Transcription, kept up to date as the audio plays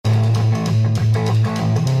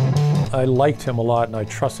I liked him a lot, and I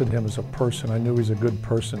trusted him as a person. I knew he was a good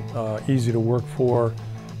person, easy to work for,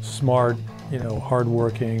 smart,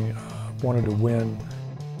 hardworking, wanted to win.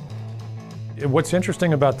 What's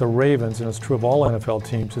interesting about the Ravens, and it's true of all NFL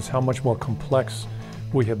teams, is how much more complex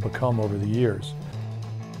we have become over the years.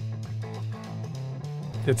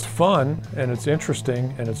 It's fun, and it's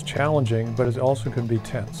interesting, and it's challenging, but it also can be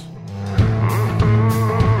tense.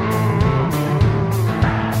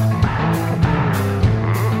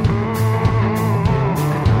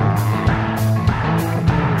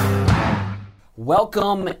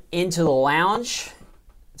 Welcome into the lounge.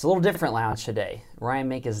 It's a little different lounge today. Ryan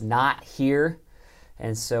Mink is not here,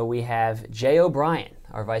 and so we have Jay O'Brien,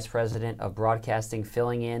 our Vice President of Broadcasting,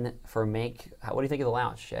 filling in for Mink. What do you think of the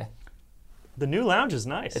lounge, Jay? The new lounge is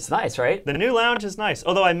nice. It's nice, right? The new lounge is nice.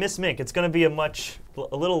 Although I miss Mink. It's going to be a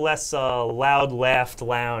little less loud laughed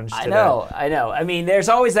lounge today. I know. I mean, there's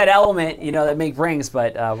always that element, that Mink brings,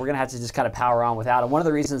 but we're going to have to just kind of power on without him. One of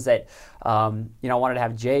the reasons that, I wanted to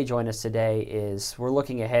have Jay join us today is we're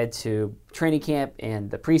looking ahead to training camp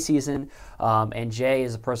and the preseason, and Jay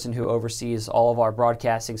is a person who oversees all of our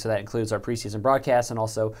broadcasting, so that includes our preseason broadcasts and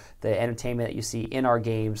also the entertainment that you see in our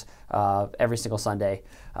games every single Sunday.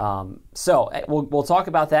 So we'll talk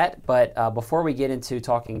about that, but before we get into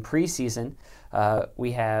talking preseason,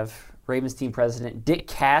 we have Ravens team president Dick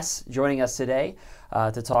Cass joining us today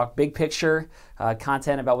to talk big picture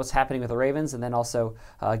content about what's happening with the Ravens, and then also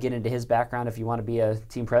get into his background if you want to be a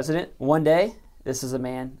team president one day. This is a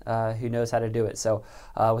man who knows how to do it. So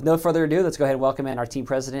with no further ado, let's go ahead and welcome in our team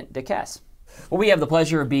president, Dick Cass. Well, we have the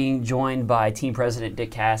pleasure of being joined by team president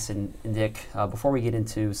Dick Cass. And Dick, before we get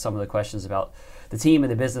into some of the questions about the team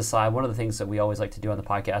and the business side, one of the things that we always like to do on the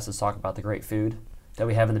podcast is talk about the great food that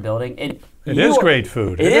we have in the building. And it is great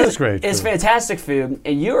food. It is great food. It's fantastic food.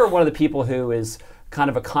 And you are one of the people who is kind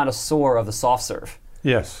of a connoisseur of the soft serve.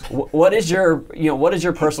 Yes. What is your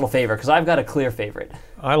personal favorite? Because I've got a clear favorite.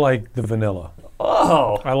 I like the vanilla.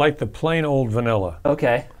 Oh. I like the plain old vanilla.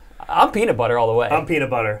 Okay. I'm peanut butter all the way. I'm peanut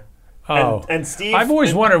butter. Oh. And Steve... I've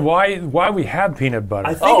always wondered why we have peanut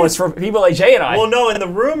butter. It's for people like Jay and I. Well, no, and the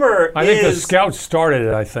rumor I think the Scouts started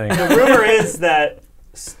it, I think. The rumor is that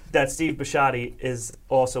Steve Bisciotti is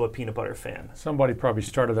also a peanut butter fan. Somebody probably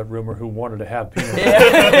started that rumor who wanted to have peanut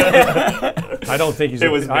butter. I don't think he's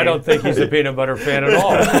a peanut butter fan at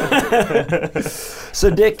all. So,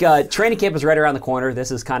 Dick, training camp is right around the corner.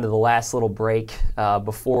 This is kind of the last little break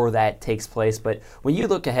before that takes place. But when you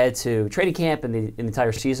look ahead to training camp and the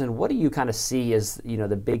entire season, what do you kind of see as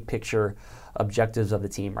the big picture objectives of the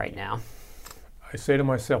team right now? I say to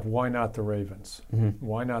myself, why not the Ravens? Mm-hmm.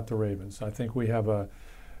 Why not the Ravens? I think we have our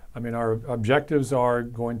objectives are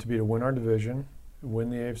going to be to win our division, win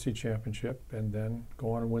the AFC Championship, and then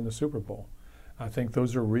go on and win the Super Bowl. I think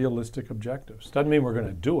those are realistic objectives. Doesn't mean we're going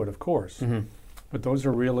to do it, of course, mm-hmm. but those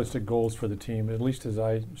are realistic goals for the team, at least as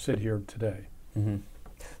I sit here today. Mm-hmm.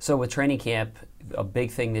 So with training camp, a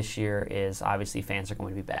big thing this year is obviously fans are going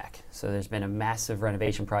to be back. So there's been a massive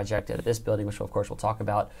renovation project at this building, which of course we'll talk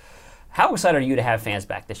about. How excited are you to have fans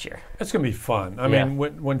back this year? It's going to be fun. I mean,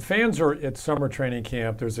 when fans are at summer training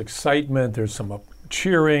camp, there's excitement, there's some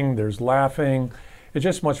cheering, there's laughing. It's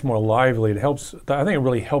just much more lively. It helps. I think it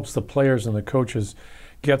really helps the players and the coaches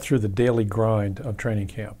get through the daily grind of training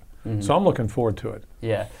camp. Mm-hmm. So I'm looking forward to it.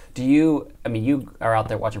 Yeah. You are out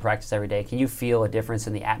there watching practice every day. Can you feel a difference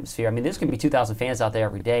in the atmosphere? I mean, there's going to be 2,000 fans out there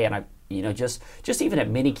every day, and just even at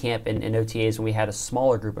mini camp and OTAs when we had a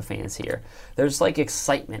smaller group of fans here, there's like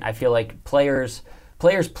excitement. I feel like players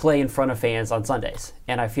play in front of fans on Sundays,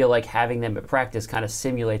 and I feel like having them at practice kind of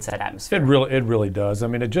simulates that atmosphere. It really does. I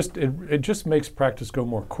mean, it just makes practice go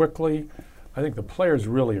more quickly. I think the players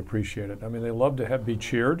really appreciate it. I mean, they love to be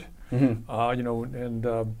cheered.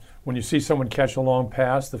 Mm-hmm. When you see someone catch a long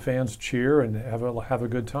pass, the fans cheer and have a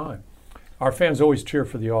good time. Our fans always cheer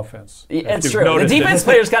for the offense. It's true. The defense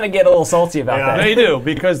players kind of get a little salty about that. They do,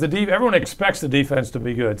 because everyone expects the defense to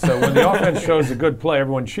be good. So when the offense shows a good play,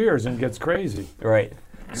 everyone cheers and gets crazy. Right.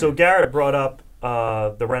 So Garrett brought up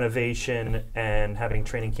the renovation and having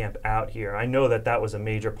training camp out here. I know that was a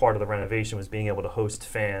major part of the renovation, was being able to host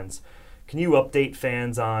fans. Can you update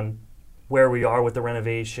fans on where we are with the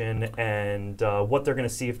renovation and what they're going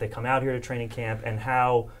to see if they come out here to training camp, and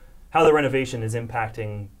how the renovation is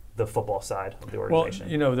impacting the football side of the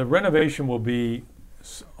organization? Well, the renovation will be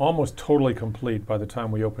almost totally complete by the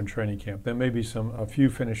time we open training camp. There may be a few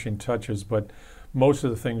finishing touches, but most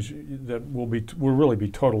of the things that will really be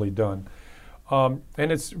totally done. And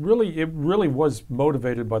it really was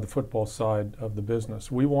motivated by the football side of the business.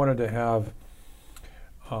 We wanted to have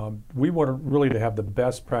the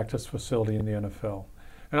best practice facility in the NFL.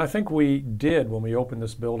 And I think we did when we opened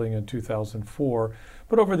this building in 2004.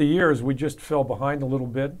 But over the years, we just fell behind a little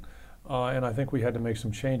bit, and I think we had to make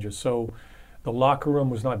some changes. So the locker room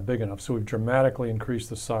was not big enough, so we've dramatically increased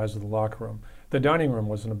the size of the locker room. The dining room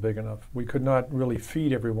wasn't big enough. We could not really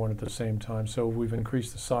feed everyone at the same time, so we've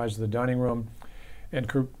increased the size of the dining room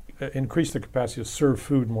and increased the capacity to serve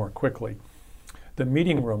food more quickly. The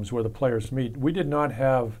meeting rooms where the players meet, we'd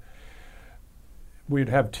have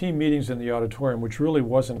team meetings in the auditorium, which really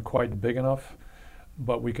wasn't quite big enough,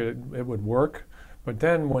 but it would work. But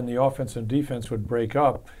then when the offense and defense would break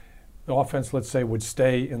up, the offense, let's say, would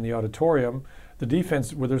stay in the auditorium. The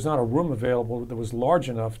defense, where there's not a room available that was large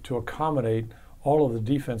enough to accommodate all of the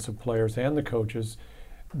defensive players and the coaches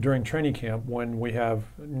during training camp when we have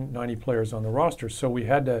 90 players on the roster. So we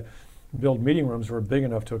had to build meeting rooms that were big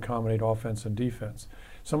enough to accommodate offense and defense.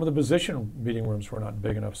 Some of the position meeting rooms were not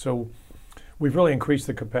big enough. So we've really increased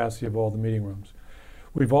the capacity of all the meeting rooms.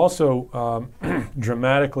 We've also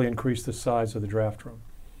dramatically increased the size of the draft room.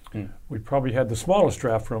 We probably had the smallest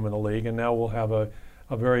draft room in the league, and now we'll have a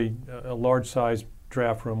very large size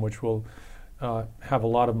draft room, which will have a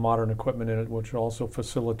lot of modern equipment in it, which will also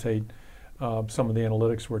facilitate some of the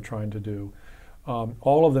analytics we're trying to do.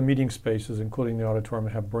 All of the meeting spaces, including the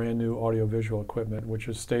auditorium, have brand new audiovisual equipment, which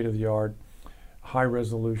is state of the art, high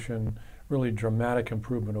resolution, really dramatic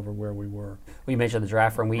improvement over where we were. Well, you mentioned the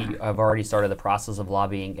draft room. We have already started the process of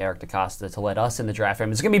lobbying Eric DeCosta to let us in the draft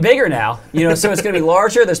room. It's going to be bigger now, so it's going to be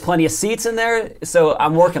larger. There's plenty of seats in there, so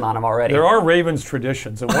I'm working on them already. There are Ravens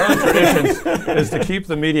traditions, and one of the traditions is to keep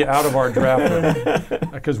the media out of our draft room,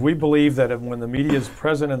 because we believe that when the media is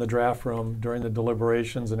present in the draft room during the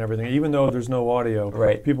deliberations and everything, even though there's no audio,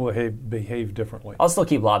 right, people behave differently. I'll still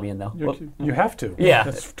keep lobbying, though. You have to. Yeah.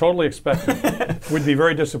 That's totally expected. We'd be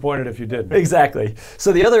very disappointed if you didn't. Exactly.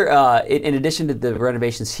 So the other, in addition to the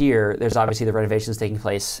renovations here, there's obviously the renovations taking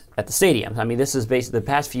place at the stadium. I mean, this is basically the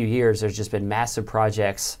past few years. There's just been massive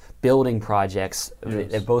projects, building projects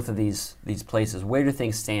at both of these places. Where do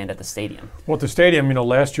things stand at the stadium? Well, at the stadium,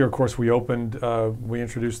 last year, of course, we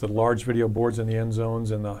introduced the large video boards in the end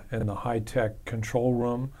zones and the high-tech control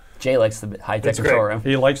room. Jay likes the high-tech control room.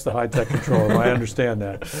 He likes the high-tech control room. I understand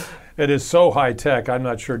that. It is so high-tech, I'm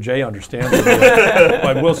not sure Jay understands it,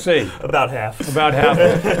 but we'll see. About half. About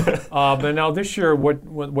half. But now this year,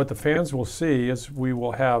 what the fans will see is we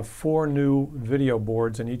will have 4 new video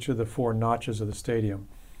boards in each of the 4 notches of the stadium.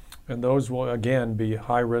 And those will, again, be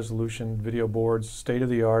high-resolution video boards,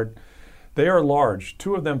 state-of-the-art. They are large.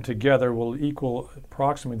 2 of them together will equal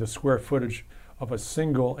approximately the square footage of a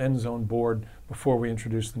single end zone board before we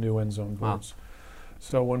introduce the new end zone boards. Wow.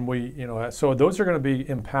 So when so those are going to be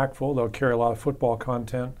impactful. They'll carry a lot of football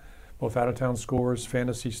content, both out-of-town scores,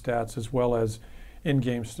 fantasy stats, as well as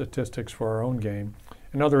in-game statistics for our own game,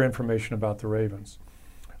 and other information about the Ravens.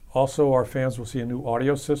 Also, our fans will see a new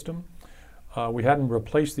audio system. We hadn't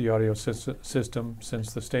replaced the audio system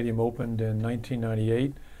since the stadium opened in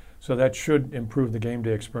 1998, so that should improve the game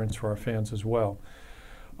day experience for our fans as well.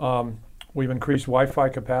 We've increased Wi-Fi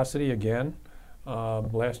capacity again.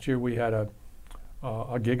 Last year we had a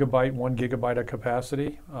gigabyte, 1 gigabyte of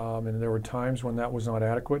capacity, and there were times when that was not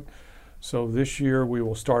adequate. So this year we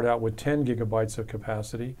will start out with 10 gigabytes of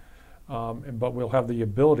capacity, but we'll have the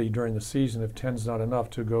ability during the season, if 10 is not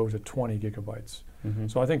enough, to go to 20 gigabytes. Mm-hmm.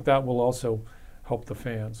 So I think that will also help the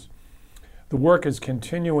fans. The work is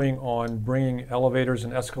continuing on bringing elevators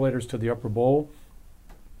and escalators to the upper bowl.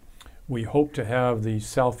 We hope to have the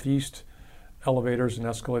southeast elevators and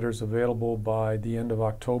escalators available by the end of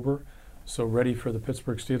October. So ready for the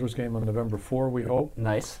Pittsburgh Steelers game on November 4, we hope.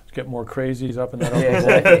 Nice. Let's get more crazies up in that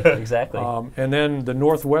upper bowl. Exactly. And then the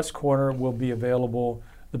northwest corner will be available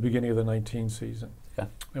the beginning of the 19 season. Okay.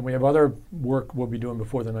 And we have other work we'll be doing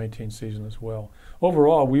before the 19 season as well.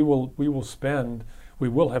 Overall, we will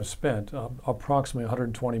have spent approximately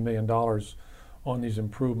 $120 million on these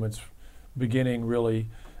improvements, beginning really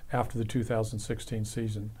after the 2016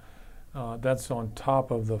 season. That's on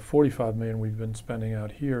top of the $45 million we've been spending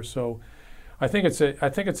out here. So I think it's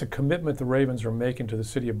a commitment the Ravens are making to the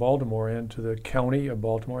city of Baltimore and to the county of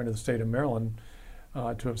Baltimore and to the state of Maryland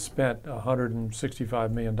to have spent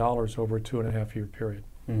 $165 million over a 2.5-year period.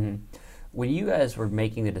 Mm-hmm. When you guys were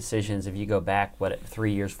making the decisions, if you go back,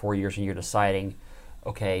 3 years, 4 years, and you're deciding,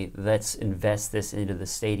 okay, let's invest this into the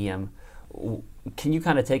stadium, can you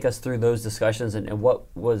kind of take us through those discussions and what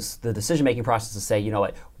was the decision-making process to say, you know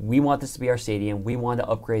what, we want this to be our stadium, we want to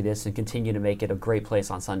upgrade this and continue to make it a great place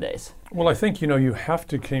on Sundays? Well, I think, you have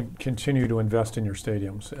to continue to invest in your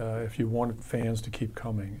stadiums if you want fans to keep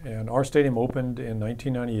coming. And our stadium opened in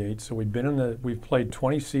 1998, so we've played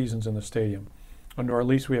 20 seasons in the stadium. Under our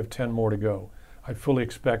lease, we have 10 more to go. I fully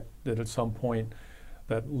expect that at some point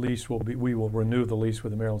that lease we will renew the lease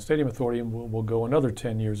with the Maryland Stadium Authority, and we'll go another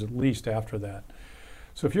 10 years at least after that.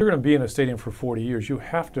 So if you're going to be in a stadium for 40 years, you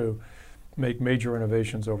have to make major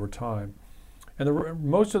renovations over time. And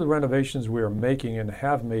most of the renovations we are making and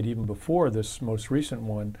have made even before this most recent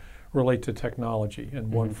one relate to technology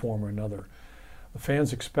in one form or another. The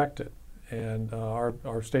fans expect it, and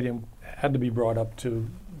our stadium had to be brought up to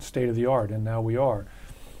state of the art, and now we are.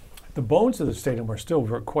 The bones of the stadium are still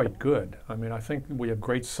quite good. I mean, I think we have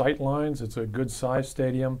great sight lines. It's a good sized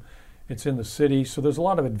stadium. It's in the city, so there's a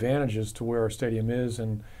lot of advantages to where our stadium is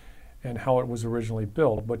and how it was originally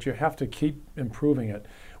built, but you have to keep improving it.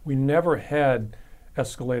 We never had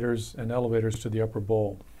escalators and elevators to the upper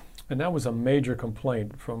bowl, and that was a major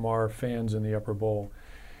complaint from our fans in the upper bowl.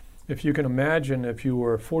 If you can imagine, if you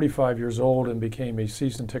were 45 years old and became a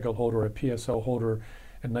season ticket holder, a PSL holder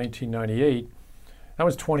in 1998, that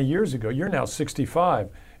was 20 years ago. You're now 65.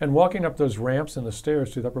 And walking up those ramps and the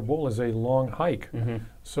stairs to the upper bowl is a long hike.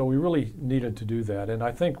 So we really needed to do that. And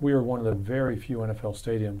I think we are one of the very few NFL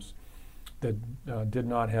stadiums that did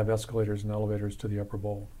not have escalators and elevators to the upper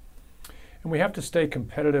bowl. And we have to stay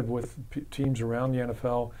competitive with teams around the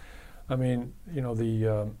NFL. I mean, you know,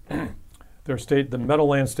 the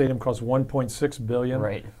Meadowlands Stadium cost $1.6 billion.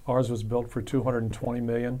 Right. Ours was built for $220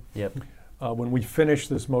 million. Yep. When we finish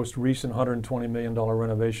this most recent $120 million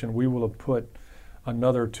renovation, we will have put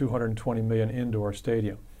another $220 million into our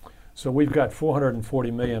stadium. So we've got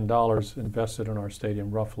 $440 million invested in our stadium,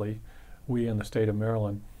 roughly, we in the state of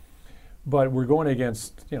Maryland. But we're going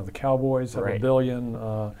against, you know, the Cowboys have $1 billion.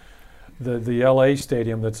 The LA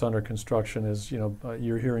stadium that's under construction is, you know,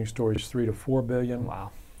 you're hearing stories $3 to $4 billion.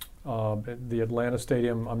 Wow. The Atlanta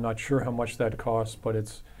stadium, I'm not sure how much that costs, but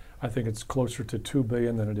I think it's closer to $2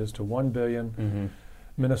 billion than it is to $1 billion.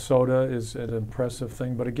 Minnesota is an impressive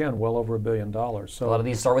thing, but again, well over $1 billion. So a lot of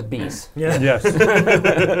these start with B's. Yes.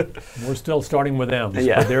 We're still starting with M's,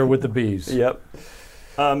 but they're with the B's. Yep.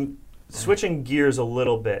 Switching gears a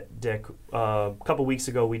little bit, Dick, a couple weeks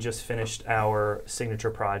ago we just finished our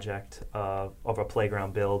signature project of a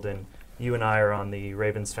playground build, and you and I are on the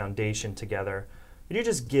Ravens Foundation together. Could you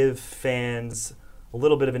just give fans a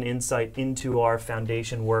little bit of an insight into our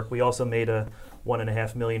foundation work? We also made a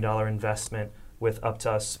 $1.5 million investment with Up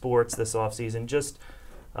to Us Sports this offseason. Just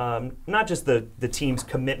not just the team's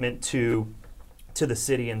commitment to the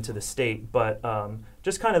city and to the state, but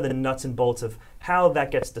just kind of the nuts and bolts of how that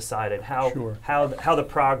gets decided, how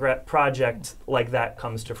the project like that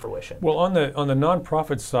comes to fruition. Well, on the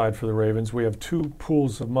nonprofit side for the Ravens, we have two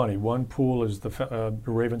pools of money. One pool is the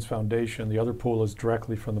Ravens Foundation. The other pool is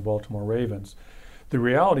directly from the Baltimore Ravens. The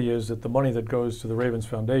reality is that the money that goes to the Ravens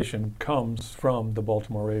Foundation comes from the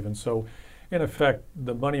Baltimore Ravens. So, in effect,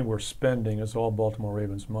 the money we're spending is all Baltimore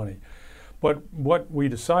Ravens money. But what we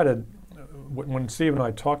decided, when Steve and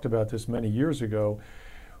I talked about this many years ago,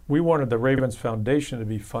 we wanted the Ravens Foundation to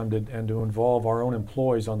be funded and to involve our own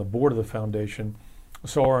employees on the board of the foundation,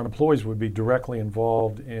 so our employees would be directly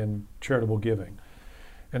involved in charitable giving.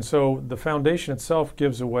 And so the foundation itself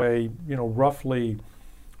gives away, you know, roughly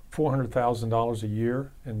 $400,000 a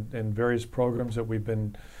year in various programs that we've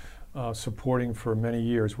been supporting for many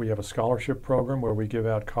years. We have a scholarship program where we give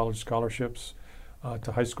out college scholarships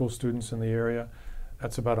to high school students in the area.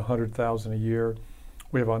 That's about $100,000 a year.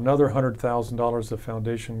 We have another $100,000 the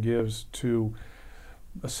foundation gives to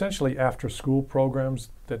essentially after-school programs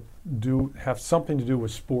that do have something to do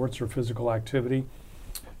with sports or physical activity,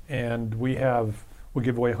 and we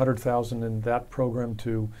give away $100,000 in that program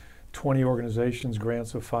to 20 organizations,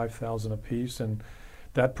 grants of $5,000 apiece, and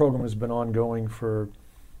that program has been ongoing for,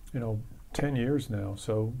 you know, 10 years now.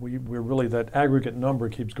 So we're really, that aggregate number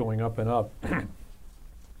keeps going up and up.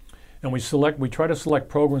 And we try to select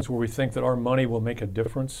programs where we think that our money will make a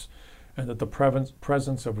difference and that the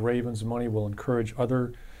presence of Ravens money will encourage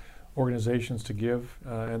other organizations to give,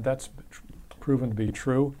 and that's proven to be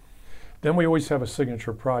true. Then we always have a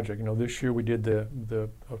signature project. You know, this year we did the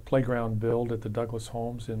playground build at the Douglas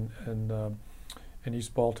Homes in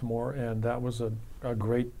East Baltimore, and that was a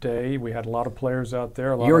great day. We had a lot of players out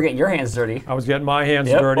there. You were getting your hands dirty. I was getting my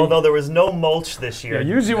hands dirty. Although there was no mulch this year. Yeah,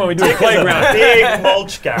 usually when we do a playground, big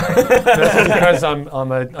mulch guy. That's because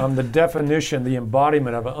I'm the definition, the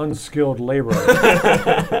embodiment of an unskilled laborer.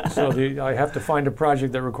 So I have to find a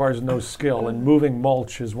project that requires no skill, and moving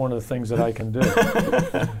mulch is one of the things that I can do.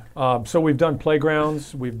 So we've done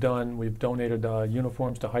playgrounds. We've donated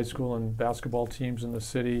uniforms to high school and basketball teams in the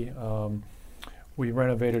city. We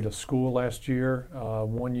renovated a school last year.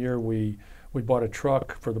 One year we bought a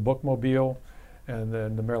truck for the bookmobile and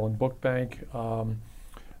then the Maryland Book Bank.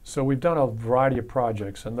 So we've done a variety of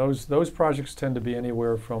projects, and those projects tend to be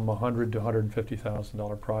anywhere from $100,000 to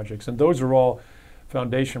 $150,000 projects, and those are all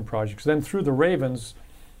foundation projects. Then through the Ravens,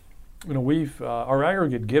 we've our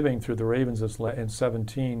aggregate giving through the Ravens in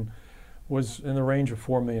 17 was in the range of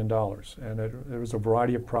 $4 million, and there was a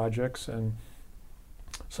variety of projects, and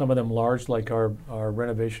some of them large, like our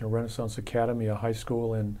renovation of Renaissance Academy, a high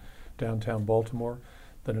school in downtown Baltimore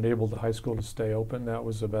that enabled the high school to stay open. That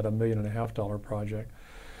was about $1.5 million project.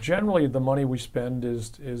 Generally, the money we spend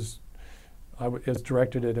is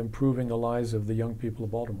directed at improving the lives of the young people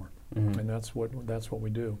of Baltimore, and that's what we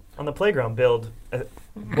do. On the playground build,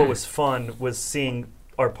 what was fun was seeing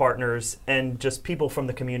our partners and just people from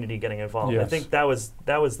the community getting involved. Yes. I think that was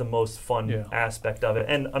the most fun aspect of it.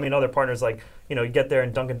 And I mean, other partners like, you get there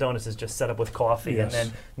and Dunkin' Donuts is just set up with coffee, and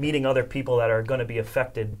then meeting other people that are going to be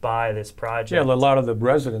affected by this project. Yeah, a lot of the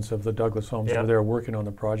residents of the Douglas homes were there working on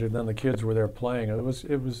the project. Then the kids were there playing.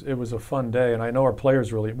 It was a fun day, and I know our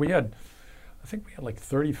players really. I think we had like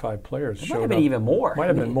 35 players. It might have been even more. Might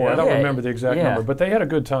have been more. I don't remember the exact number, but they had a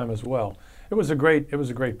good time as well. It was a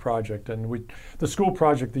great project, and the school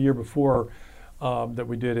project the year before that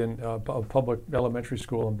we did in a public elementary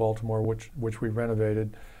school in Baltimore, which we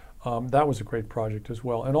renovated. That was a great project as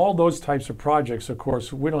well. And all those types of projects, of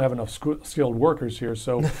course, we don't have enough skilled workers here,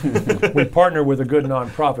 so we partner with a good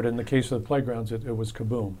nonprofit. In the case of the playgrounds, it was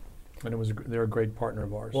Kaboom. And they're a great partner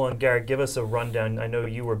of ours. Well, and Garrett, give us a rundown. I know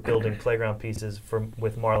you were building playground pieces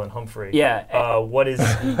with Marlon Humphrey. Yeah. What is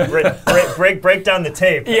break down the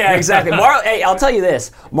tape? Yeah, exactly. Hey, I'll tell you this.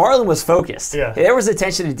 Marlon was focused. Yeah. There was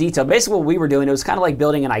attention to detail. Basically, what we were doing, it was kind of like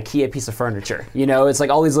building an IKEA piece of furniture. It's like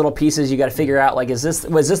all these little pieces you got to figure out. Like, was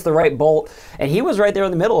this the right bolt? And he was right there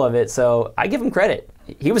in the middle of it. So I give him credit.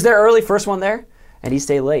 He was there early, first one there. And he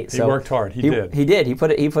stayed late. He worked hard. He did. He did. He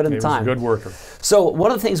put in the time. He was a good worker. So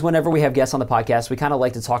one of the things whenever we have guests on the podcast, we kind of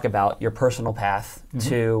like to talk about your personal path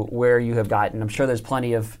to where you have gotten. I'm sure there's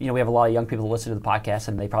plenty of, we have a lot of young people that listen to the podcast,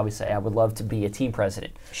 and they probably say, I would love to be a team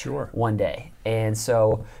president one day. And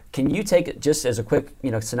so can you take, just as a quick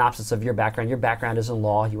synopsis of your background? Your background is in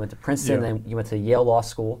law. You went to Princeton, then you went to Yale Law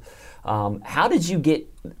School. How did you get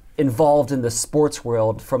involved in the sports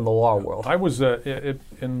world from the law world? I was I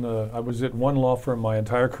was at one law firm my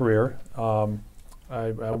entire career.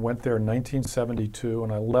 I went there in 1972,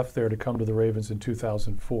 and I left there to come to the Ravens in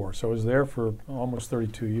 2004. So I was there for almost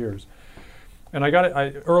 32 years. And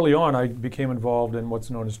early on, I became involved in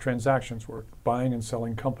what's known as transactions work, buying and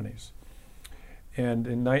selling companies. And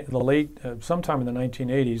in sometime in the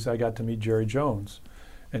 1980s, I got to meet Jerry Jones.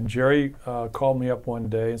 And Jerry called me up one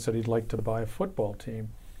day and said he'd like to buy a football team.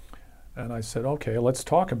 And I said, okay, let's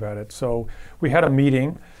talk about it. So we had a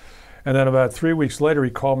meeting, and then about 3 weeks later,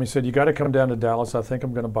 he called me and said, you got to come down to Dallas. I think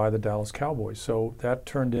I'm going to buy the Dallas Cowboys. So that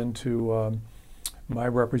turned into my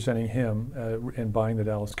representing him in buying the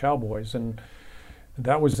Dallas Cowboys. And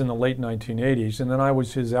that was in the late 1980s. And then I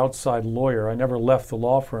was his outside lawyer. I never left the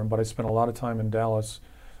law firm, but I spent a lot of time in Dallas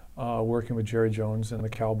working with Jerry Jones and the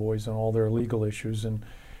Cowboys and all their legal issues. And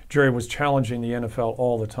Jerry was challenging the NFL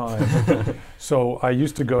all the time. So I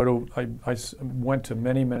used to I went to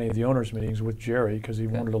many of the owners' meetings with Jerry because he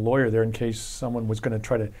wanted a lawyer there in case someone was going to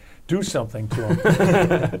try to do something to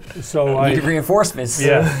him. So Need reinforcements.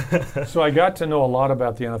 Yeah. So I got to know a lot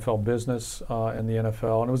about the NFL business and the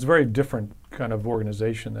NFL, and it was a very different kind of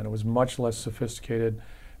organization then. It was much less sophisticated,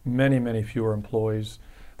 many fewer employees.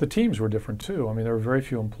 The teams were different too. I mean, there were very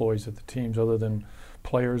few employees at the teams other than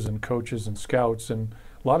players and coaches and scouts, and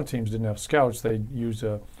a lot of teams didn't have scouts. They used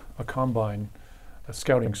a combine, a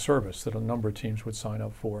scouting service that a number of teams would sign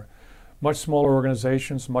up for. Much smaller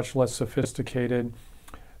organizations, much less sophisticated.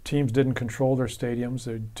 Teams didn't control their stadiums.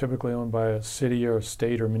 They're typically owned by a city or a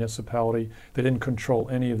state or municipality. They didn't control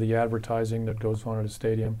any of the advertising that goes on at a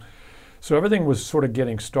stadium. So everything was sort of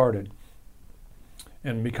getting started.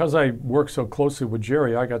 And because I worked so closely with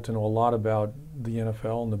Jerry, I got to know a lot about the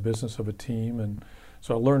NFL and the business of a team, and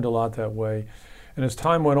so I learned a lot that way. And as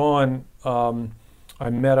time went on, I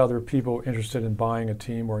met other people interested in buying a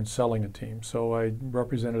team or in selling a team. So I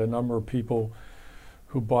represented a number of people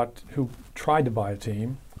who tried to buy a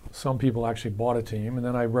team. Some people actually bought a team, and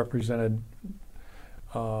then I represented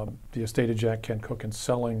the estate of Jack Kent Cooke in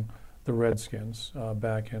selling the Redskins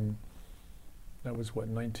back in, that was what,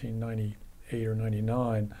 1998 or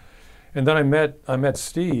 99. And then I met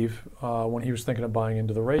Steve when he was thinking of buying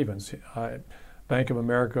into the Ravens. Bank of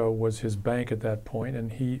America was his bank at that point,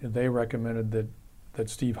 and they recommended that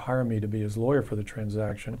Steve hire me to be his lawyer for the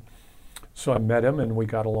transaction. So I met him, and we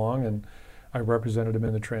got along, and I represented him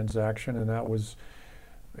in the transaction, and that was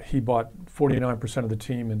he bought 49% of the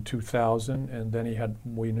team in 2000, and then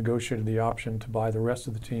we negotiated the option to buy the rest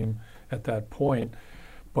of the team at that point.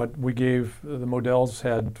 But we gave the Modells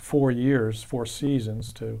had 4 years, 4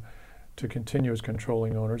 seasons to continue as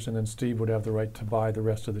controlling owners, and then Steve would have the right to buy the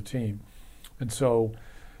rest of the team. And so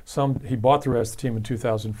he bought the rest of the team in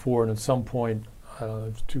 2004, and at some point, I don't know,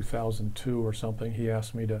 it was 2002 or something, he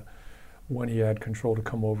asked me to, when he had control, to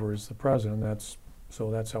come over as the president.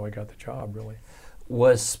 So that's how I got the job, really.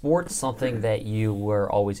 Was sports something that you were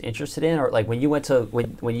always interested in, or like when you went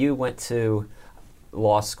to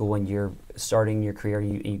law school and you're starting your career,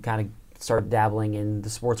 you kind of started dabbling in the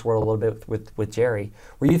sports world a little bit with Jerry,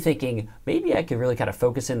 were you thinking maybe I could really kind of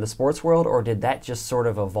focus in the sports world, or did that just sort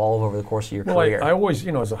of evolve over the course of your career? I always,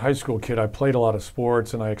 as a high school kid, I played a lot of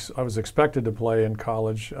sports, and I was expected to play in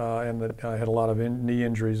college, and that I had a lot of knee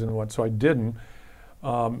injuries and so I didn't.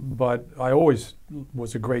 But I always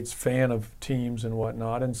was a great fan of teams and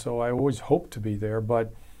whatnot, and so I always hoped to be there.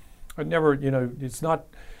 But I never,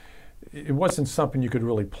 it wasn't something you could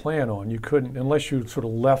really plan on. You couldn't, unless you sort of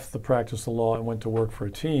left the practice of law and went to work for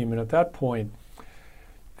a team. And at that point,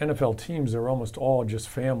 NFL teams, they're almost all just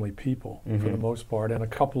family people for the most part, and a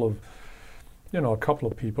couple of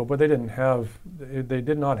people, but they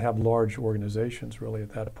did not have large organizations really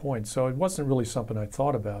at that point. So it wasn't really something I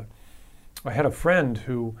thought about. I had a friend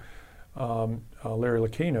who, Larry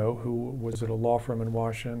Lucchino, who was at a law firm in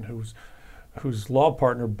Washington, whose law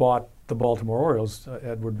partner bought the Baltimore Orioles,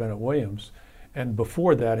 Edward Bennett Williams, and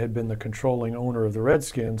before that had been the controlling owner of the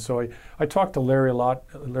Redskins. So I talked to Larry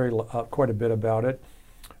quite a bit about it,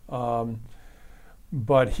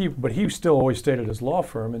 but he still always stayed at his law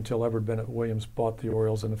firm until Edward Bennett Williams bought the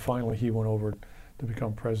Orioles, and then finally he went over to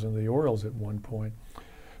become president of the Orioles at one point.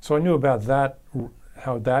 So I knew about that,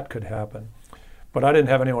 how that could happen. But I didn't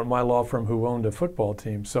have anyone at my law firm who owned a football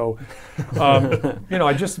team. So, I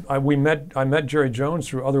met Jerry Jones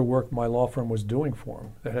through other work my law firm was doing for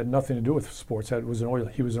him that had nothing to do with sports. He was an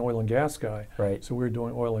oil and gas guy. Right. So we were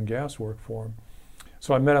doing oil and gas work for him.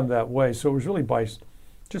 So I met him that way. So it was really by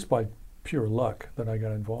pure luck that I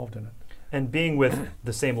got involved in it. And being with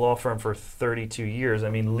the same law firm for 32 years, I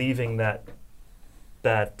mean, leaving that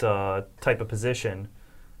type of position,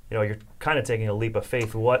 you're kind of taking a leap of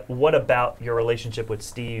faith. What about your relationship with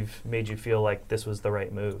Steve made you feel like this was the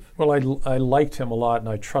right move? Well, I liked him a lot, and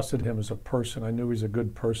I trusted him as a person. I knew he was a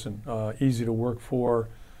good person, easy to work for,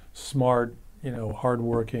 smart,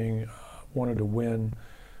 hardworking, wanted to win,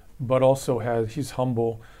 but also he's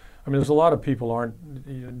humble. I mean, there's a lot of people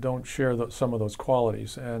don't share some of those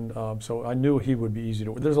qualities, and so I knew he would be easy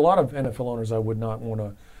to work. There's a lot of NFL owners I would not want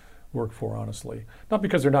to work for, honestly. Not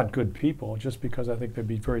because they're not good people, just because I think they'd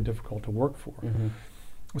be very difficult to work for.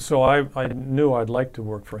 So I knew I'd like to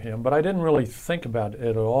work for him, but I didn't really think about it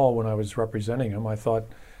at all when I was representing him. I thought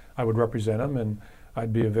I would represent him and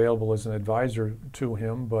I'd be available as an advisor to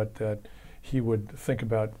him, but that he would think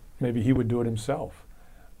about maybe he would do it himself.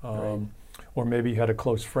 Right. Or maybe he had a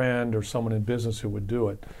close friend or someone in business who would do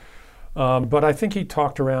it. But I think he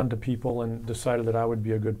talked around to people and decided that I would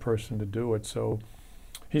be a good person to do it. So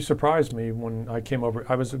he surprised me when I came over.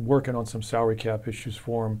 I was working on some salary cap issues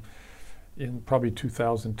for him in probably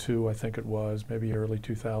 2002, I think it was, maybe early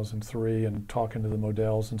 2003, and talking to the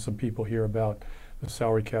Modells and some people here about the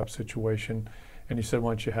salary cap situation. And he said,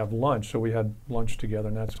 why don't you have lunch? So we had lunch together,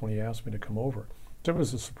 and that's when he asked me to come over. So it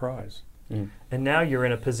was a surprise. And now you're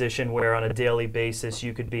in a position where on a daily basis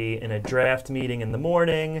you could be in a draft meeting in the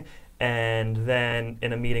morning and then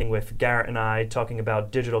in a meeting with Garrett and I talking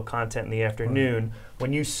about digital content in the afternoon. Right.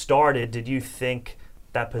 When you started, did you think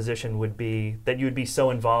that position would be, that you would be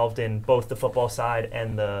so involved in both the football side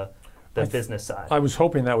and the business side? I was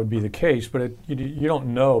hoping that would be the case, but you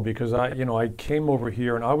don't know, because I came over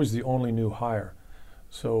here and I was the only new hire.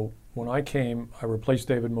 So when I came, I replaced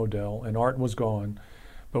David Modell, and Art was gone,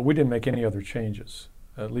 but we didn't make any other changes,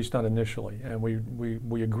 at least not initially. And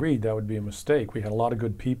we agreed that would be a mistake. We had a lot of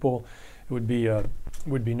good people. It would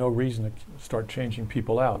be no reason to start changing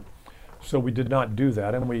people out. So we did not do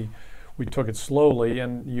that, and we took it slowly.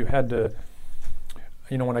 And you had to,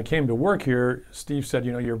 when I came to work here, Steve said,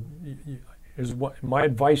 my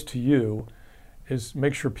advice to you is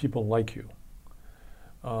make sure people like you.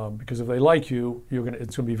 Because if they like you, it's going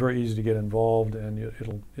to be very easy to get involved, and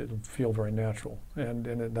it'll feel very natural, and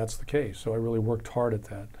that's the case. So I really worked hard at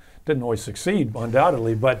that. Didn't always succeed,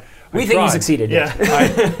 undoubtedly, but we think you succeeded. Yeah.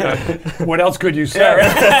 What else could you say?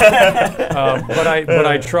 But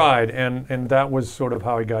I tried, and that was sort of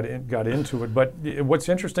how I got into it. But what's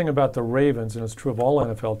interesting about the Ravens, and it's true of all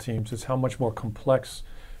NFL teams, is how much more complex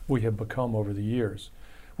we have become over the years.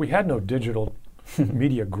 We had no digital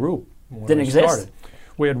media group when Didn't we exist. started.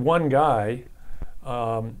 we had one guy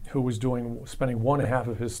who was spending 1/2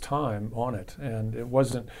 of his time on it, and it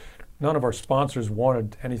wasn't. None of our sponsors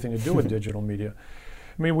wanted anything to do with digital media.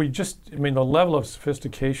 I mean, the level of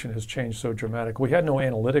sophistication has changed so dramatically. We had no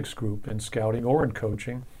analytics group in scouting or in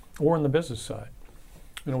coaching or in the business side.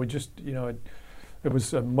 It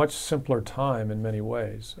was a much simpler time in many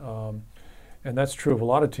ways. And that's true of a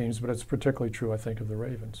lot of teams, but it's particularly true, I think, of the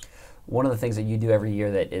Ravens. One of the things that you do every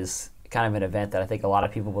year that is kind of an event that I think a lot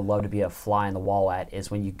of people would love to be a fly on the wall at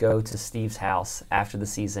is when you go to Steve's house after the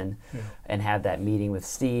season and have that meeting with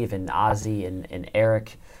Steve and Ozzie and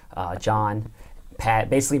Eric, John, Pat,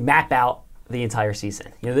 basically map out the entire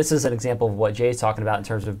season. This is an example of what Jay's talking about in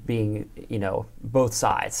terms of being, both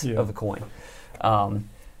sides of the coin.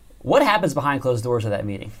 What happens behind closed doors of that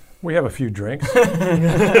meeting? We have a few drinks.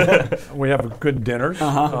 We have good dinners.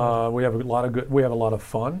 We have a lot of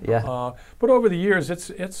fun. Yeah. But over the years,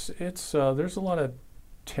 there's a lot of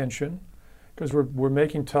tension because we're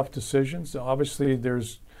making tough decisions. Obviously,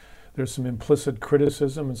 there's some implicit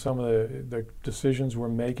criticism in some of the decisions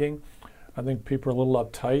we're making. I think people are a little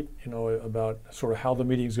uptight, about sort of how the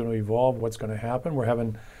meeting is going to evolve, what's going to happen. We're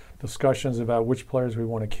having discussions about which players we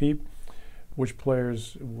want to keep, which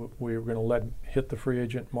players we're going to let hit the free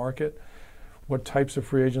agent market, what types of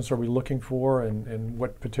free agents are we looking for, and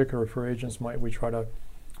what particular free agents might we try to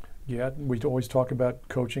get. We always talk about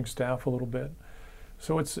coaching staff a little bit.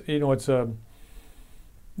 So it's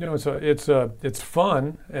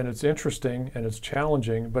fun and it's interesting and it's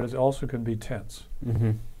challenging, but it also can be tense.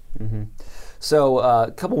 Mm-hmm. Mm-hmm. So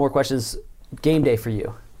a couple more questions. Game day for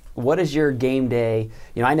you. What is your game day?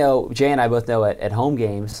 I know Jay and I both know at home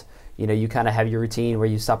games, you kind of have your routine where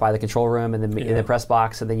you stop by the control room and then in the press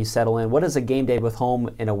box and then you settle in. What does a game day with home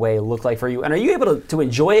in a way look like for you? And are you able to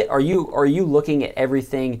enjoy it? Are you looking at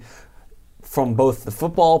everything from both the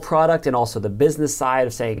football product and also the business side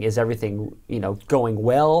of saying, is everything, going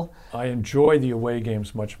well? I enjoy the away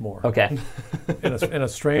games much more. Okay. in a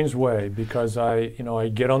strange way, because I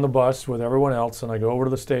get on the bus with everyone else and I go over to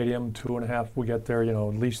the stadium, 2.5, we get there,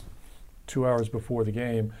 at least 2 hours before the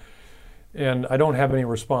game. And I don't have any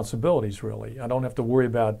responsibilities, really. I don't have to worry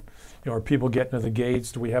about, are people getting to the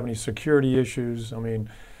gates? Do we have any security issues? I mean,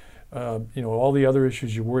 all the other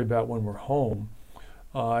issues you worry about when we're home.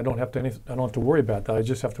 I don't have to worry about that. I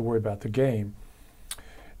just have to worry about the game.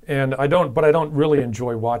 And I don't really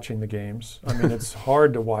enjoy watching the games. I mean, it's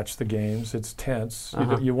hard to watch the games. It's tense.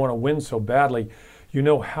 You want to win so badly. You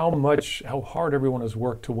know how hard everyone has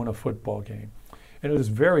worked to win a football game. And it is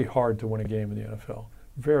very hard to win a game in the NFL.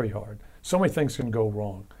 Very hard. So many things can go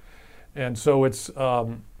wrong. And so it's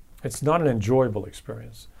not an enjoyable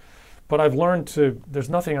experience. But I've learned there's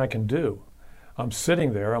nothing I can do. I'm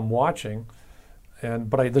sitting there, I'm watching,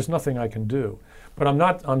 but there's nothing I can do. But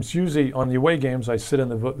I'm usually, on the away games, I sit in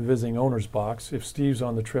the visiting owner's box. If Steve's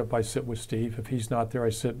on the trip, I sit with Steve. If he's not there,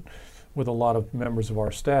 I sit with a lot of members of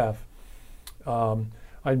our staff. I'm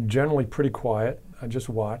generally pretty quiet. I just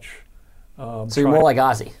watch. So you're more like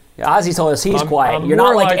Ozzie. Ozzie told us he's quiet. You're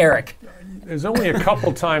not like Eric. There's only a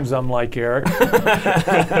couple times I'm like Eric.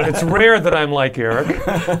 It's rare that I'm like Eric.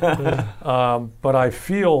 But I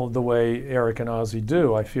feel the way Eric and Ozzie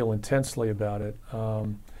do. I feel intensely about it. But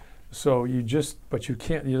you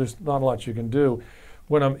can't, there's not a lot you can do.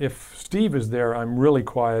 If Steve is there, I'm really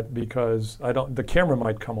quiet because the camera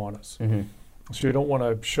might come on us. Mm-hmm. So you don't want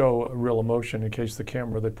to show a real emotion in case they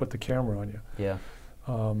put the camera on you. Yeah.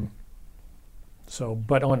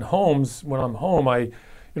 But on homes, when I'm home, I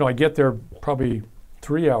get there probably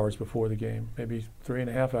 3 hours before the game, maybe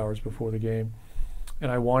 3.5 hours before the game,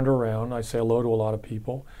 and I wander around. I say hello to a lot of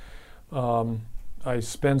people. I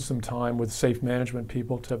spend some time with safe management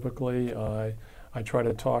people. Typically, I try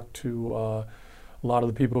to talk to a lot of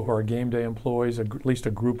the people who are game day employees, at least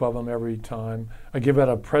a group of them every time. I give out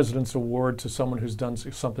a President's Award to someone who's done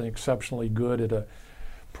something exceptionally good at a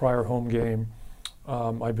prior home game.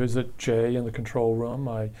 I visit Jay in the control room.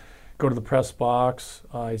 I go to the press box.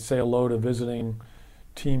 I say hello to visiting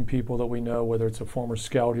team people that we know, whether it's a former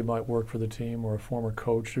scout who might work for the team or a former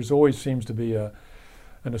coach. There's always seems to be an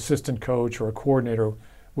assistant coach or a coordinator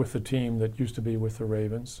with the team that used to be with the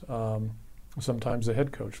Ravens. Sometimes a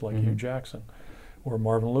head coach like Hugh Jackson or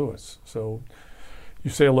Marvin Lewis. So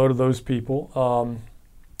you say hello to those people.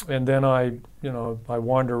 And then I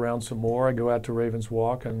wander around some more. I go out to Ravens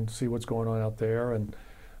Walk and see what's going on out there, and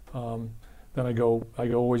then I go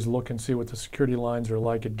always look and see what the security lines are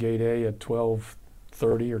like at Gate A at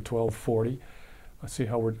 12:30 or 12:40. I see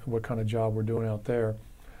what kind of job we're doing out there.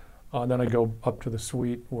 Then I go up to the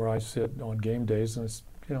suite where I sit on game days, and it's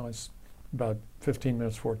about 15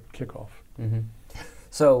 minutes before kickoff. Mm-hmm.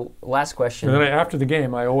 So last question. And then after the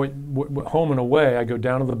game, I always home and away. I go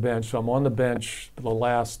down to the bench, so I'm on the bench the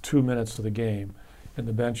last 2 minutes of the game, in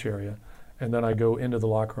the bench area, and then I go into the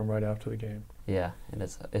locker room right after the game. Yeah, and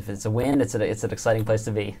if it's a win, it's an exciting place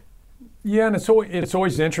to be. Yeah, and it's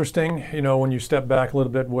always interesting. You know, when you step back a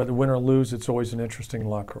little bit, whether win or lose, it's always an interesting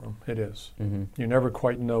locker room. It is. Mm-hmm. You never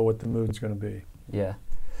quite know what the mood's going to be. Yeah.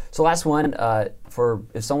 So last one, for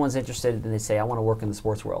if someone's interested and they say, I want to work in the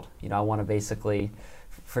sports world, you know, I want to basically,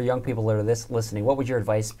 for young people that are listening, what would your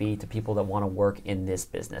advice be to people that want to work in this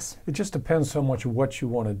business? It just depends so much what you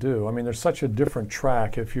want to do. I mean, there's such a different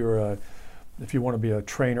track if you want to be a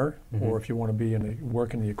trainer, Mm-hmm. or if you want to be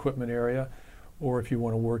work in the equipment area, or if you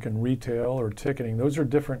want to work in retail or ticketing. Those are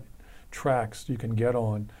different tracks you can get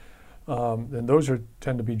on. And those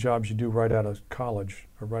tend to be jobs you do right out of college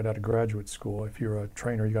or right out of graduate school. If you're a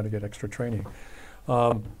trainer, you got to get extra training.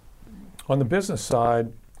 On the business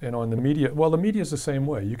side and on the media, well, the media is the same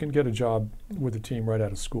way. You can get a job with a team right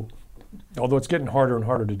out of school, although it's getting harder and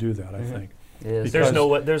harder to do that, I think. It is.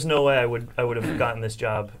 There's no way I would have gotten this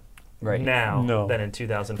job now than in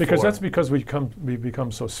 2004. Because that's because we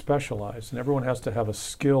become so specialized, and everyone has to have a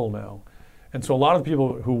skill now. And so a lot of the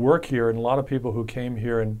people who work here and a lot of people who came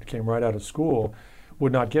here and came right out of school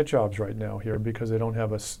would not get jobs right now here because they don't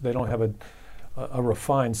have a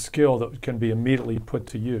refined skill that can be immediately put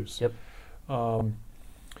to use. Yep.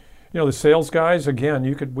 You know, the sales guys, again,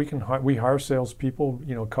 we hire salespeople,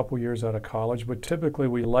 you know, a couple years out of college, but typically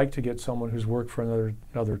we like to get someone who's worked for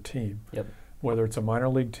another team. Yep. Whether it's a minor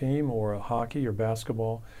league team or a hockey or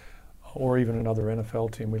basketball or even another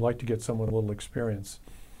NFL team. We like to get someone with a little experience.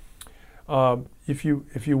 If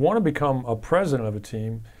you want to become a president of a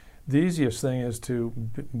team, the easiest thing is to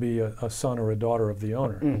be a son or a daughter of the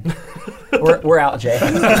owner. We're out, Jay.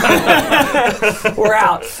 We're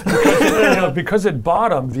out. You know, because at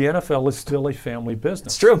bottom, the NFL is still a family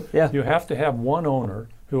business. It's true, yeah. You have to have one owner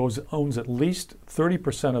who owns at least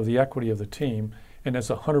 30% of the equity of the team and has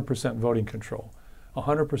 100% voting control.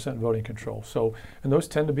 100% voting control. So, and those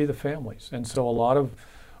tend to be the families. And so a lot of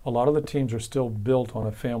the teams are still built on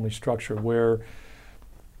a family structure where,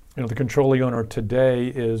 you know, the controlling owner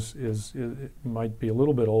today might be a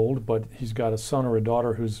little bit old, but he's got a son or a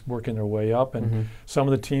daughter who's working their way up, and some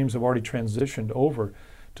of the teams have already transitioned over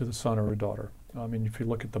to the son or a daughter. I mean, if you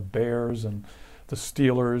look at the Bears and the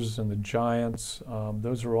Steelers and the Giants,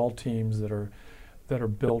 those are all teams that are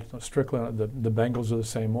built strictly on the Bengals are the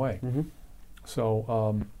same way.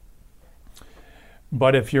 So.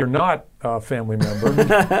 But if you're not a family member,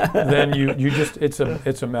 then you just it's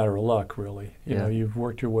a matter of luck, really. You know, you've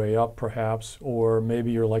worked your way up, perhaps, or maybe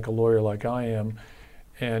you're like a lawyer like I am,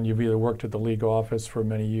 and you've either worked at the league office for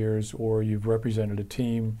many years, or you've represented a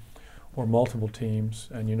team, or multiple teams,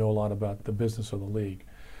 and you know a lot about the business of the league.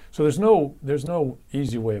 So there's no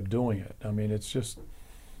easy way of doing it. I mean, it's just,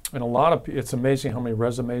 and it's amazing how many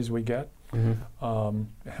resumes we get,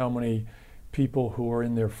 how many people who are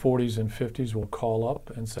in their 40s and 50s will call up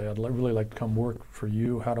and say, I'd really like to come work for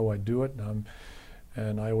you. How do I do it?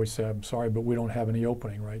 And I always say, I'm sorry, but we don't have any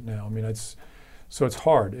opening right now. I mean, it's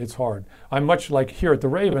hard. It's hard. I'm much like here at the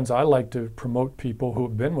Ravens, I like to promote people who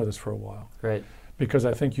have been with us for a while. Right. Because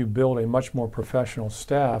I think you build a much more professional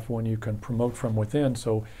staff when you can promote from within.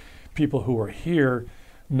 So people who are here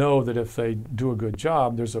know that if they do a good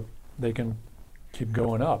job, they can keep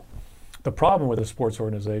going up. The problem with a sports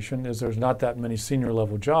organization is there's not that many senior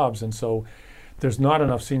level jobs, and so there's not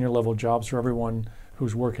enough senior level jobs for everyone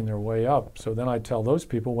who's working their way up. So then I tell those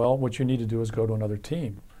people, well, what you need to do is go to another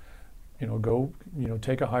team. You know,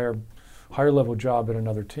 take a higher level job at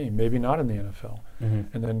another team, maybe not in the NFL.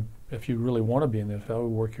 And then if you really want to be in the NFL,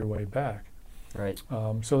 work your way back. Right.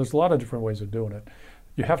 So there's a lot of different ways of doing it.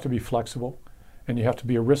 You have to be flexible, and you have to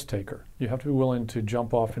be a risk taker. You have to be willing to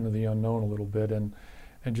jump off into the unknown a little bit and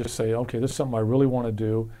just say, okay, this is something I really want to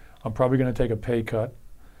do. I'm probably going to take a pay cut,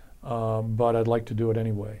 but I'd like to do it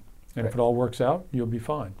anyway. And if it all works out, you'll be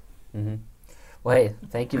fine. Well, hey,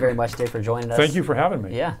 thank you very much, Dick, for joining us. Thank you for having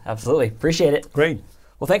me. Yeah, absolutely. Appreciate it. Great.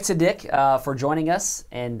 Well, thanks to Dick for joining us,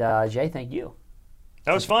 and Jay, thank you.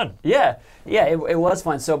 That was fun. Yeah, it was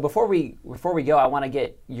fun. So before we go, I want to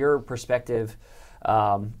get your perspective.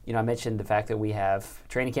 I mentioned the fact that we have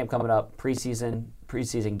training camp coming up,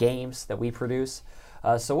 preseason games that we produce.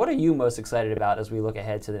 So what are you most excited about as we look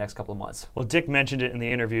ahead to the next couple of months? Well, Dick mentioned it in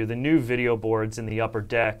the interview, the new video boards in the upper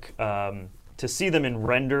deck. To see them in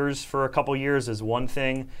renders for a couple years is one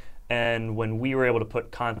thing, and when we were able to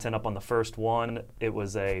put content up on the first one, it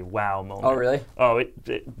was a wow moment. Oh, really? Oh,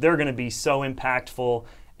 they're going to be so impactful,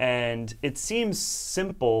 and it seems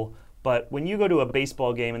simple, but when you go to a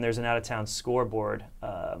baseball game and there's an out-of-town scoreboard,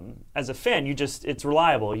 as a fan, it's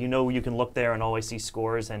reliable. You know you can look there and always see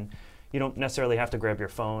scores, and you don't necessarily have to grab your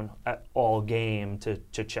phone at all game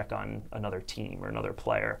to check on another team or another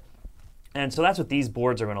player. And so that's what these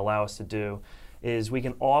boards are going to allow us to do, is we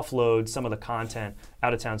can offload some of the content,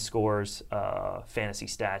 out-of-town scores, fantasy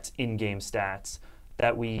stats, in-game stats,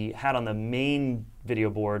 that we had on the main video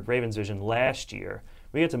board, Ravens Vision, last year.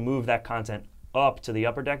 We get to move that content up to the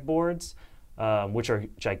upper deck boards, which are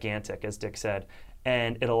gigantic, as Dick said,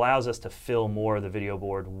 and it allows us to fill more of the video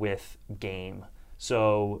board with game.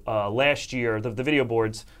 So last year, the video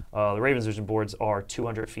boards, the Ravens Vision boards, are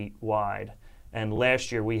 200 feet wide. And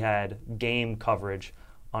last year we had game coverage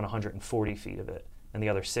on 140 feet of it, and the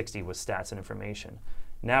other 60 was stats and information.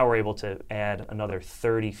 Now we're able to add another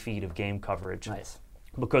 30 feet of game coverage. Nice.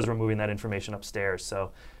 Because we're moving that information upstairs.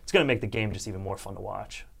 So it's going to make the game just even more fun to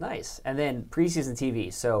watch. Nice. And then preseason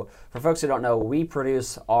TV. So for folks who don't know, we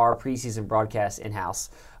produce our preseason broadcast in-house.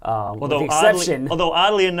 Although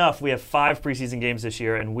oddly enough, we have 5 preseason games this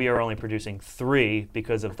year, and we are only producing 3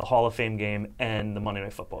 because of the Hall of Fame game and the Monday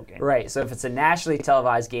Night Football game. Right. So if it's a nationally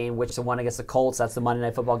televised game, which the one against the Colts, that's the Monday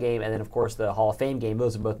Night Football game, and then of course the Hall of Fame game,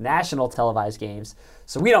 those are both national televised games.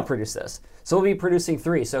 So we don't produce this. So we'll be producing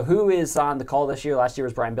 3. So who is on the call this year? Last year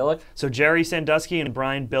was Brian Billick. So Jerry Sandusky and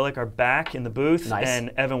Brian Billick are back in the booth, Nice. and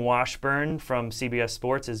Evan Washburn from CBS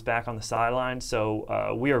Sports is back on the sideline.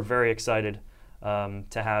 So we are very excited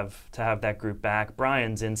to have that group back.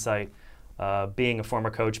 Brian's insight, being a former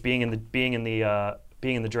coach, being in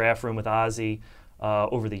the draft room with Ozzie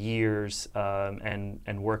over the years,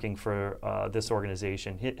 and working for this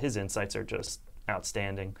organization, his insights are just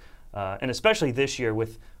outstanding. And especially this year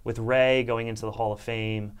with Ray going into the Hall of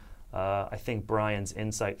Fame, I think Brian's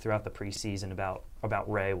insight throughout the preseason about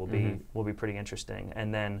Ray will be pretty interesting.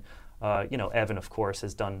 And then Evan, of course,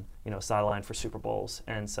 has done sideline for Super Bowls,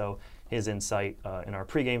 and so his insight in our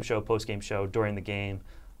pregame show, postgame show, during the game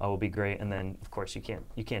will be great. And then, of course, you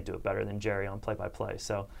can't do it better than Jerry on play-by-play.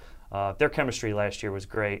 So their chemistry last year was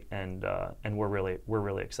great, and we're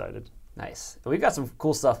really excited. Nice. We've got some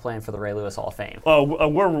cool stuff planned for the Ray Lewis Hall of Fame. Oh,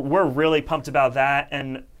 we're really pumped about that,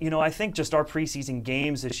 and I think just our preseason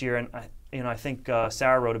games this year, and I think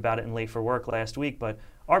Sarah wrote about it in Late for Work last week, but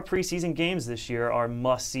our preseason games this year are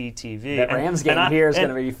must-see TV. That Rams game here is going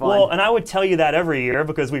to be fun. Well, and I would tell you that every year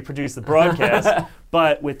because we produce the broadcast.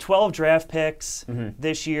 But with 12 draft picks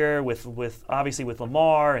this year, with obviously with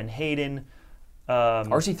Lamar and Hayden.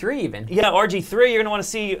 RG3 even. Yeah, RG3, you're going to want to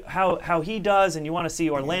see how he does, and you want to see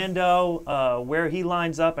Orlando, where he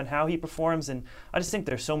lines up and how he performs. And I just think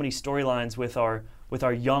there's so many storylines with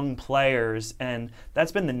our young players, and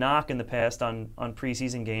that's been the knock in the past on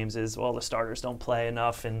preseason games is, well, the starters don't play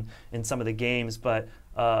enough in some of the games. But,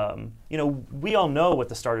 we all know what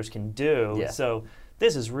the starters can do. Yeah. So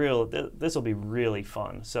this is real. This will be really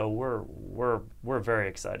fun. So we're very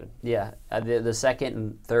excited. Yeah, the second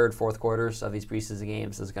and third, fourth quarters of these preseason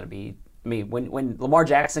games is going to be. I mean, when Lamar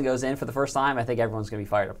Jackson goes in for the first time, I think everyone's going to be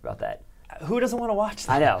fired up about that. Who doesn't want to watch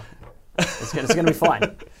that? I know. It's going to be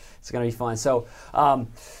fun. It's going to be fun. So, the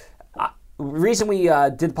reason we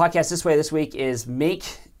did the podcast this way this week is Mink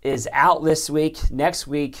is out this week. Next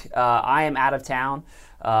week, I am out of town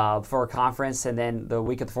for a conference, and then the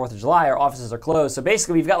week of the 4th of July, our offices are closed. So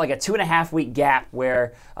basically, we've got like a 2.5-week gap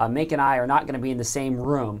where Mink and I are not going to be in the same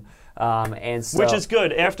room. And so, which is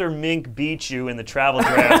good. After Mink beats you in the travel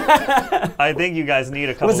draft, I think you guys need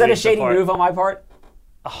a couple. Was that a weeks shady apart. move on my part?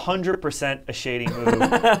 100% a shady move,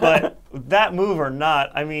 but that move or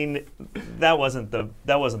not, I mean, that wasn't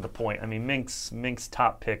the point. I mean, Mink's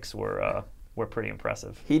top picks were pretty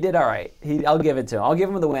impressive. He did all right. I'll give it to him. I'll give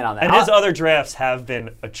him the win on that. And his other drafts have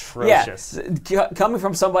been atrocious. Yeah, coming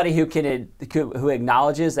from somebody who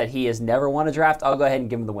acknowledges that he has never won a draft, I'll go ahead and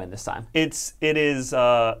give him the win this time. It is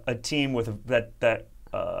a team with that.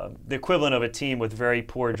 The equivalent of a team with very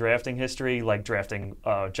poor drafting history, like drafting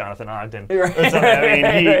Jonathan Ogden. Right.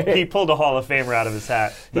 I mean, he pulled a Hall of Famer out of his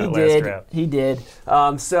hat last draft. He did.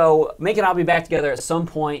 So Mink and I will be back together at some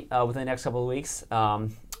point within the next couple of weeks.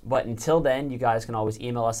 But until then, you guys can always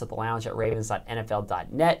email us at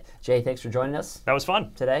thelounge@ravens.nfl.net. Jay, thanks for joining us. That was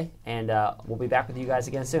fun today, and we'll be back with you guys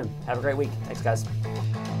again soon. Have a great week. Thanks, guys.